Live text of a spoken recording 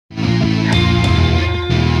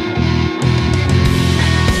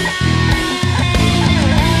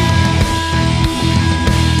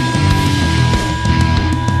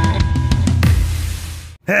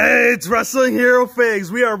Figs, Wrestling Hero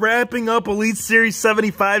Figs. We are wrapping up Elite Series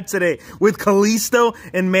 75 today with Kalisto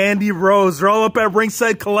and Mandy Rose. They're all up at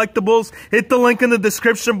Ringside Collectibles. Hit the link in the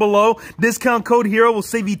description below. Discount code HERO will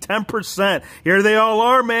save you 10%. Here they all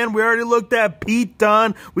are, man. We already looked at Pete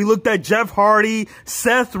Dunne. We looked at Jeff Hardy,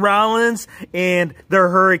 Seth Rollins, and their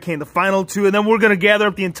Hurricane, the final two. And then we're going to gather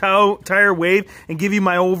up the entire wave and give you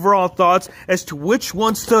my overall thoughts as to which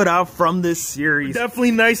one stood out from this series.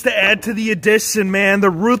 Definitely nice to add to the addition, man. The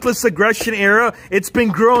Ruthless Aggression era, it's been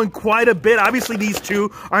growing quite a bit. Obviously, these two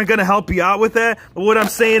aren't going to help you out with that. But what I'm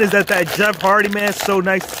saying is that Jeff Hardy, man, it's so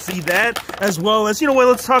nice to see that. As well as, you know what,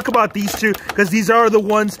 let's talk about these two, because these are the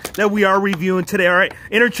ones that we are reviewing today. All right,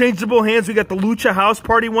 interchangeable hands. We got the Lucha House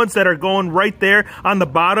Party ones that are going right there on the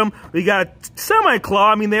bottom. We got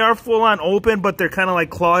semi-claw. I mean, they are full-on open, but they're kind of like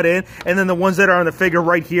clawed in. And then the ones that are on the figure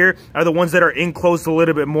right here are the ones that are enclosed a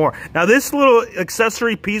little bit more. Now, this little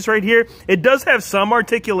accessory piece right here, it does have some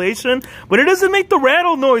articulation, but it doesn't make the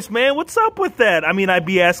rattle noise, man. What's up with that? I mean, I'd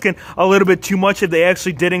be asking a little bit too much if they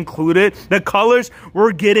actually did include it. The colors,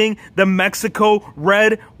 we're getting the Mexico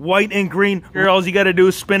red, white, and green. All you got to do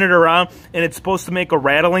is spin it around, and it's supposed to make a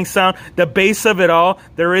rattling sound. The base of it all,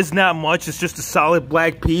 there is not much. It's just a solid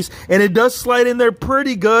black piece, and it does slide in there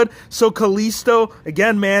pretty good. So Kalisto,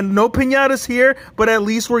 again, man, no piñatas here, but at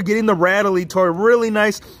least we're getting the rattly toy. Really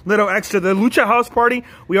nice little extra. The Lucha House Party,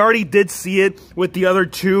 we already did see it with the other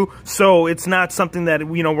two, so it's not something that,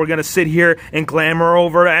 you know, we're going to sit here and glamour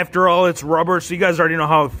over. After all, it's rubber, so you guys already know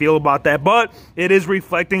how I feel about that, but it is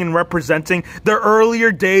reflecting and representing the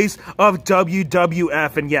earlier days of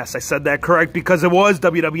WWF, and yes, I said that correct because it was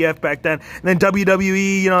WWF back then, and then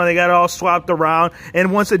WWE, you know, they got it all swapped around,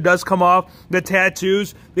 and once it does come off, the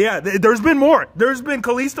tattoos, yeah, there's been more. There's been,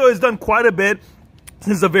 Kalisto has done quite a bit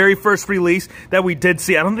since the very first release that we did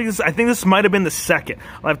see. I think this might have been the second.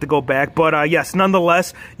 I'll have to go back. But yes,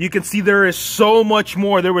 nonetheless, you can see there is so much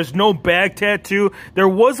more. There was no back tattoo. There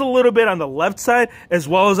was a little bit on the left side as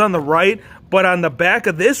well as on the right. But on the back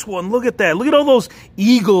of this one, look at that. Look at all those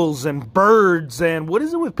eagles and birds. And what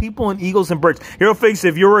is it with people and eagles and birds? Hero Figs,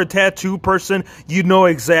 if you're a tattoo person, you know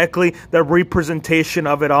exactly the representation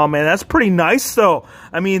of it all, man. That's pretty nice, though.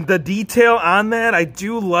 I mean, the detail on that, I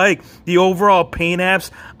do like the overall paint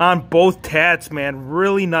apps on both tats, man.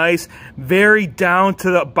 Really nice. Very down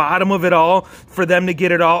to the bottom of it all for them to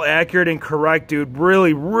get it all accurate and correct, dude.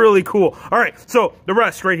 Really, really cool. All right, so the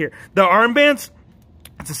rest right here. The armbands,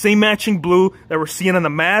 it's the same matching blue that we're seeing on the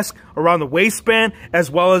mask, around the waistband,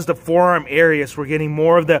 as well as the forearm areas. We're getting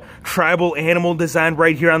more of the tribal animal design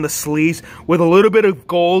right here on the sleeves with a little bit of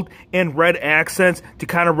gold and red accents to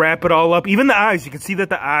kind of wrap it all up. Even the eyes, you can see that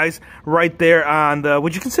the eyes right there on the,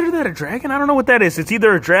 would you consider that a dragon? I don't know what that is. It's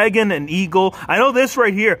either a dragon, an eagle. I know this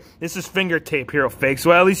right here, this is finger tape, Hero Figs.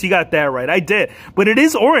 So at least you got that right. I did. But it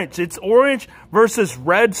is orange. It's orange versus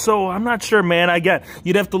red, so I'm not sure, man. Again,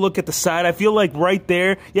 you'd have to look at the side. I feel like right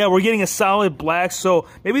there, yeah, we're getting a solid black, so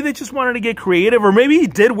maybe they just wanted to get creative, or maybe he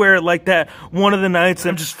did wear it like that one of the nights.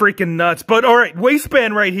 I'm just freaking nuts. But all right,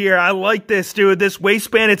 waistband right here. I like this, dude. This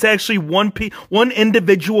waistband, it's actually one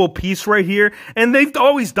individual piece right here, and they've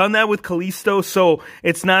always done that with Kalisto, so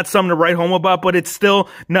it's not something to write home about, but it's still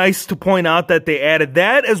nice to point out that they added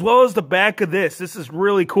that, as well as the back of this. This is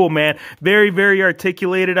really cool, man. Very, very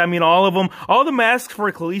articulated. I mean, all of them, all the masks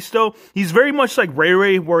for Kalisto, he's very much like Ray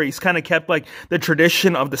Ray, where he's kind of kept like the tradition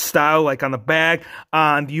of the style, like on the back,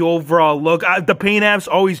 on the overall look. The paint apps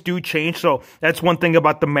always do change, so that's one thing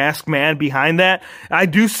about the mask man behind that. I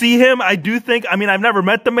do see him. I do think, I mean, I've never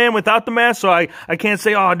met the man without the mask, so I can't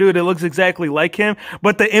say, oh, dude, it looks exactly like him.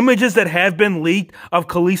 But the images that have been leaked of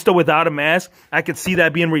Kalisto without a mask, I could see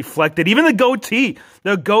that being reflected. Even the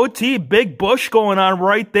goatee, big bush going on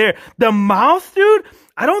right there. The mouth, dude,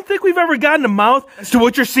 I don't think we've ever gotten a mouth as to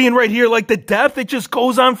what you're seeing right here. Like the depth, it just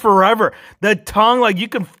goes on forever. The tongue, like you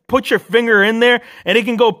can put your finger in there and it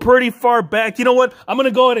can go pretty far back. You know what? I'm going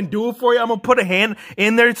to go ahead and do it for you. I'm going to put a hand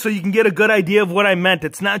in there so you can get a good idea of what I meant.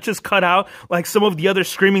 It's not just cut out like some of the other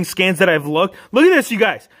Screaming scans that I've looked. Look at this, you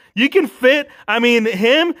guys. You can fit, I mean,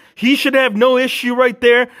 he should have no issue right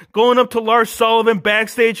there going up to Lars Sullivan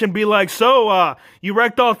backstage and be like, so, you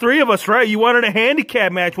wrecked all three of us, right? You wanted a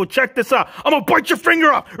handicap match. Well, check this out. I'm gonna bite your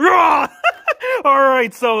finger off. All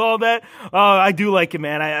right, so all that, I do like it,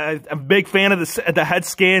 man. I'm a big fan of the head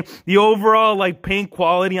scan. The overall, like, paint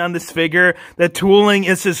quality on this figure, the tooling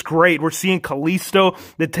is just great. We're seeing Kalisto,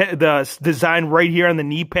 the design right here on the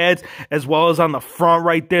knee pads, as well as on the front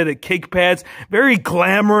right there, the kick pads. Very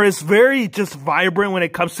glamorous, very just vibrant when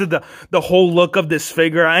it comes to the whole look of this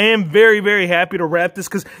figure. I am very, very happy to wrap this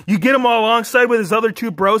because you get them all alongside with his other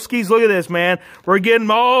two broskies. Look at this, man. We're getting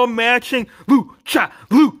all matching. Lucha,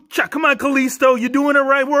 Come on, Kalisto, you're doing it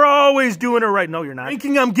right. We're always doing it right. No, you're not.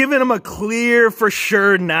 I'm giving him a clear for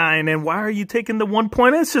sure 9. And why are you taking the 1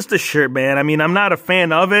 point? It's just a shirt, man. I mean, I'm not a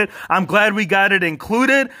fan of it. I'm glad we got it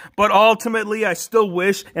included, but ultimately, I still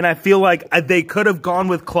wish, and I feel like they could have gone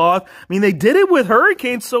with cloth. I mean, they did it with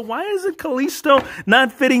Hurricane, so why isn't Kalisto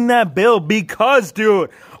not fitting that bill? Because, dude,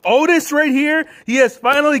 Otis right here, he has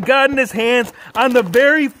finally gotten his hands on the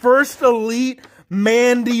very first Elite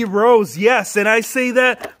Mandy Rose. Yes, and I say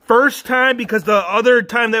that first time because the other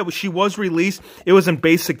time that she was released, it was in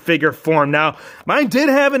basic figure form. Now, mine did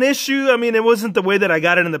have an issue. I mean, it wasn't the way that I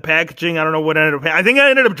got it in the packaging. I don't know what ended up happening. I think I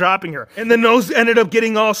ended up dropping her. And the nose ended up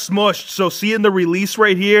getting all smushed. So seeing the release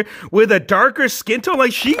right here with a darker skin tone,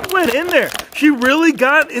 like she went in there. She really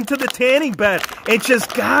got into the tanning bed and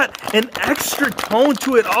just got an extra tone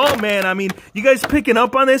to it all, man. I mean, you guys picking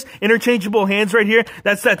up on this? Interchangeable hands right here.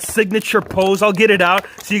 That's that signature pose. I'll get it out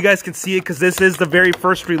so you guys can see it because this is the very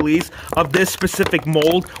first release of this specific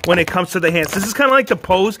mold when it comes to the hands. This is kind of like the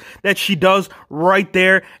pose that she does right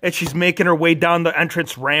there as she's making her way down the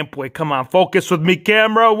entrance rampway. Come on, focus with me,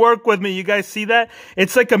 camera, work with me. You guys see that?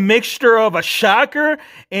 It's like a mixture of a shocker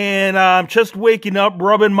and just waking up,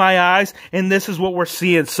 rubbing my eyes, and this is what we're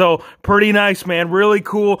seeing. So pretty nice, man. Really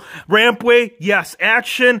cool. Rampway, yes.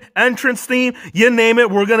 Action, entrance theme, you name it.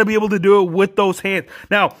 We're going to be able to do it with those hands.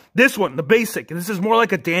 Now, this one, the basic, this is more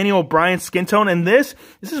like a Daniel O'Brien skin tone, and this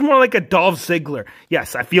is more like a Dolph Ziggler.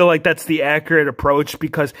 Yes, I feel like that's the accurate approach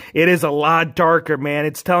because it is a lot darker, man.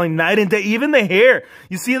 It's telling night and day. Even the hair.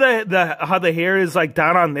 You see how the hair is like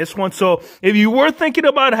down on this one? So if you were thinking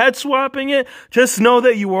about head swapping it, just know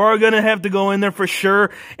that you are going to have to go in there for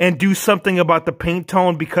sure and do something about the paint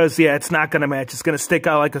tone because, yeah, it's not going to match. It's going to stick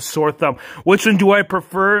out like a sore thumb. Which one do I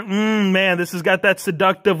prefer? Man, this has got that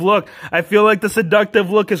seductive look. I feel like the seductive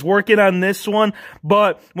look is working on this one,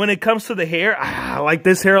 but when it comes to the hair, I like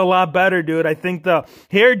this hair a lot better, dude. I think the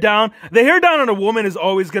hair down on a woman is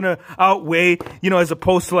always going to outweigh, as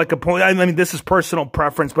opposed to like a pony. I mean, this is personal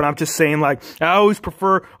preference, but I'm just saying, like, I always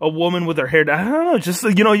prefer a woman with her hair down. I don't know, just,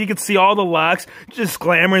 you can see all the locks just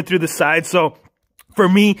glamoring through the sides. So for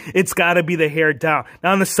me, it's got to be the hair down.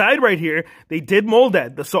 Now, on the side right here, they did mold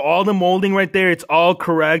that. So all the molding right there, it's all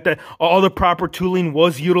correct. All the proper tooling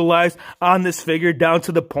was utilized on this figure down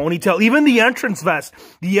to the ponytail. Even the entrance vest.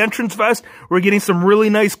 The entrance vest, we're getting some really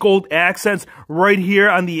nice gold accents right here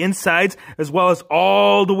on the insides, as well as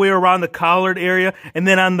all the way around the collared area. And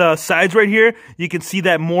then on the sides right here, you can see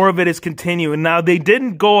that more of it is continuing. Now, they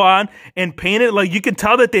didn't go on and paint it. Like, you can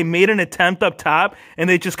tell that they made an attempt up top, and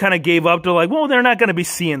they just kind of gave up. They're like, well, they're not going to be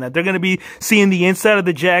seeing that. They're going to be seeing the inside of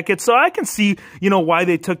the jacket. So I can see, why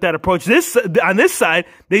they took that approach. On this side,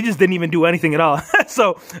 they just didn't even do anything at all.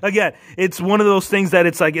 So again, it's one of those things that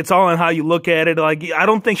it's like, it's all on how you look at it. Like, I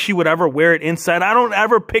don't think she would ever wear it inside. I don't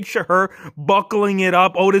ever picture her buckling it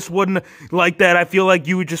up. Otis wouldn't like that. I feel like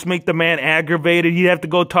you would just make the man aggravated. He'd have to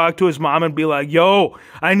go talk to his mom and be like, yo,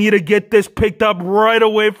 I need to get this picked up right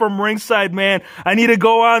away from ringside, man. I need to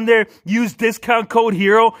go on there, use discount code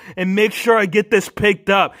HERO, and make sure I get this picked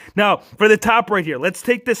up. Now, for the top right here, let's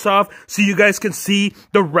take this off so you guys can see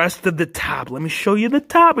the rest of the top. Let me show you the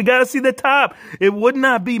top. We got to see the top. It would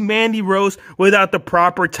not be Mandy Rose without the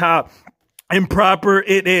proper top. And proper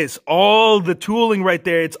it is. All the tooling right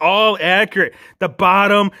there, it's all accurate. The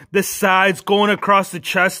bottom, the sides, going across the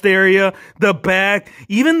chest area, the back,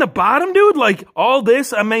 even the bottom, dude, like all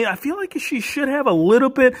this, I mean, I feel like she should have a little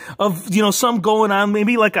bit of, something going on,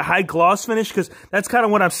 maybe like a high gloss finish, because that's kind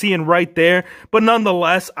of what I'm seeing right there. But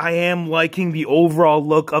nonetheless, I am liking the overall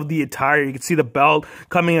look of the attire. You can see the belt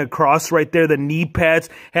coming across right there, the knee pads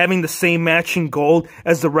having the same matching gold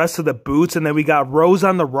as the rest of the boots. And then we got Rose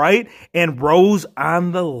on the right and Rose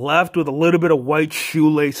on the left with a little bit of white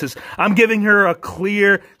shoelaces. I'm giving her a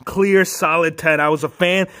clear solid 10. I was a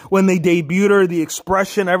fan when they debuted her, the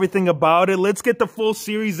expression, everything about it. Let's get the full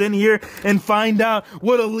series in here and find out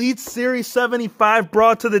what Elite Series 75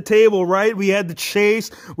 brought to the table, right? We had the Chase,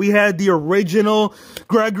 we had the original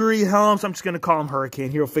Gregory Helms. I'm just going to call him Hurricane.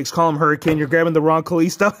 Hero Fix, call him Hurricane. You're grabbing the wrong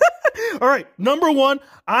Kalisto. All right, number one,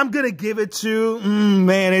 I'm going to give it to,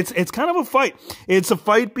 man, it's kind of a fight. It's a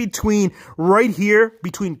fight between right here,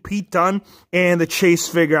 between Pete Dunne and the Chase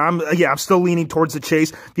figure. I'm still leaning towards the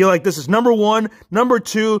Chase. Feel like this is number one, number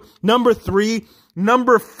two, number three,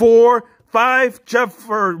 number 4, 5, Jeff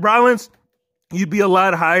Rollins. You'd be a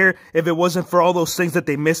lot higher if it wasn't for all those things that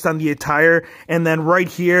they missed on the attire. And then right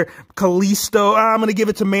here, Kalisto. I'm going to give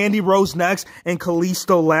it to Mandy Rose next and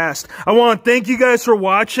Kalisto last. I want to thank you guys for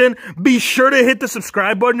watching. Be sure to hit the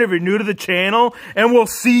subscribe button if you're new to the channel. And we'll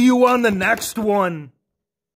see you on the next one.